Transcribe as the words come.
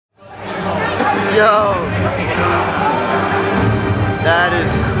Yo, that is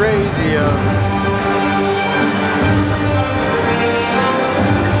crazy, yo.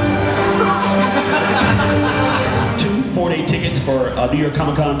 2 4-day tickets for New York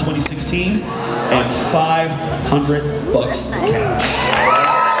Comic Con 2016 and $500 cash.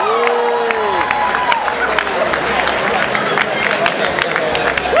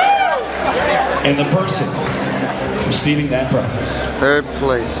 And the person receiving that prize, third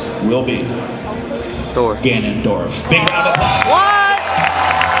place, will be Ganondorf. Big round of applause. What?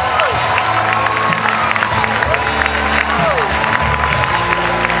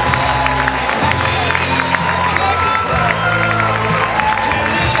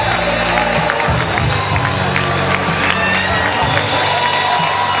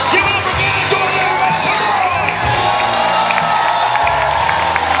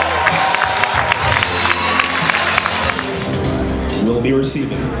 Will be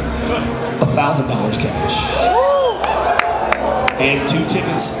receiving $1,000 cash and 2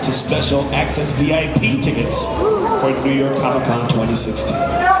 tickets to special access VIP tickets for New York Comic Con 2016.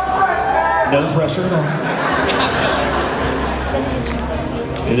 No pressure at all.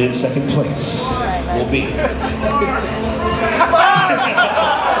 And in second place will be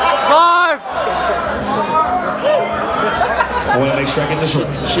Marv! I want to make sure I get this right.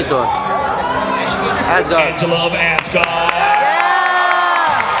 Shito. Asgard. Angela of Asgard.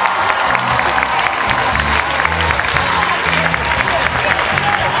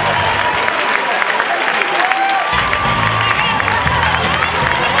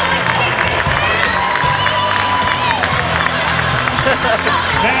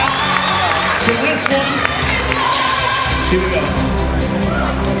 Now, for this one, here we go.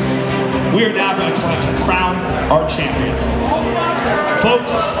 We are now going to crown our champion.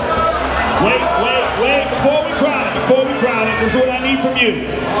 Folks, wait, before we crown it, this is what I need from you.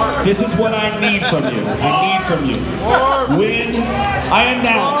 This is what I need from you. When I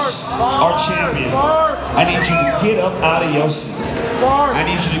announce our champion, I need you to get up out of your seat. I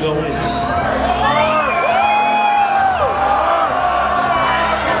need you to go this.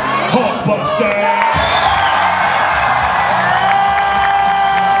 Hulkbuster!